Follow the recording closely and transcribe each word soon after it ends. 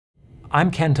I'm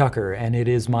Ken Tucker, and it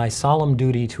is my solemn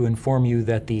duty to inform you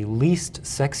that the least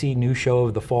sexy new show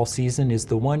of the fall season is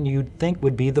the one you'd think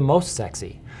would be the most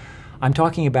sexy. I'm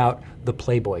talking about the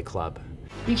Playboy Club.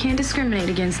 You can't discriminate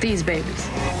against these babies.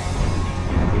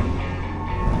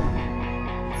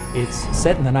 It's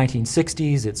set in the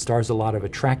 1960s. It stars a lot of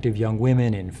attractive young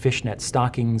women in fishnet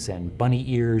stockings and bunny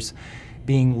ears,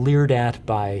 being leered at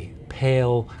by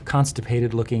pale,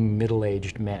 constipated-looking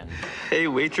middle-aged men. Hey,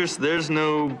 waitress, there's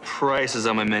no prices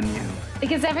on my menu.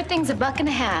 Because everything's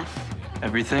 $1.50.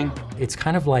 Everything? It's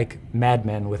kind of like Mad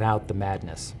Men without the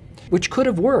madness, which could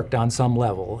have worked on some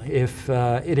level if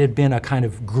it had been a kind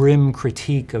of grim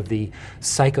critique of the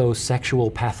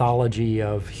psychosexual pathology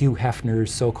of Hugh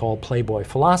Hefner's so-called Playboy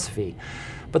philosophy.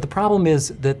 But the problem is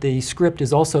that the script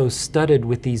is also studded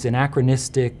with these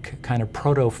anachronistic, kind of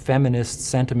proto-feminist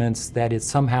sentiments that it's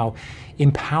somehow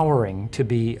empowering to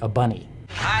be a bunny.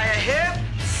 Higher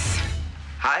hips,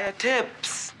 higher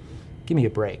tips. Give me a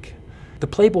break. The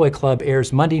Playboy Club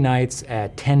airs Monday nights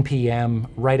at 10 p.m.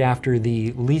 right after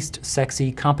the least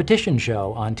sexy competition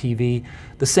show on TV,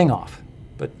 The Sing-Off.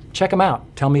 But check them out.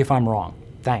 Tell me if I'm wrong.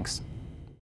 Thanks.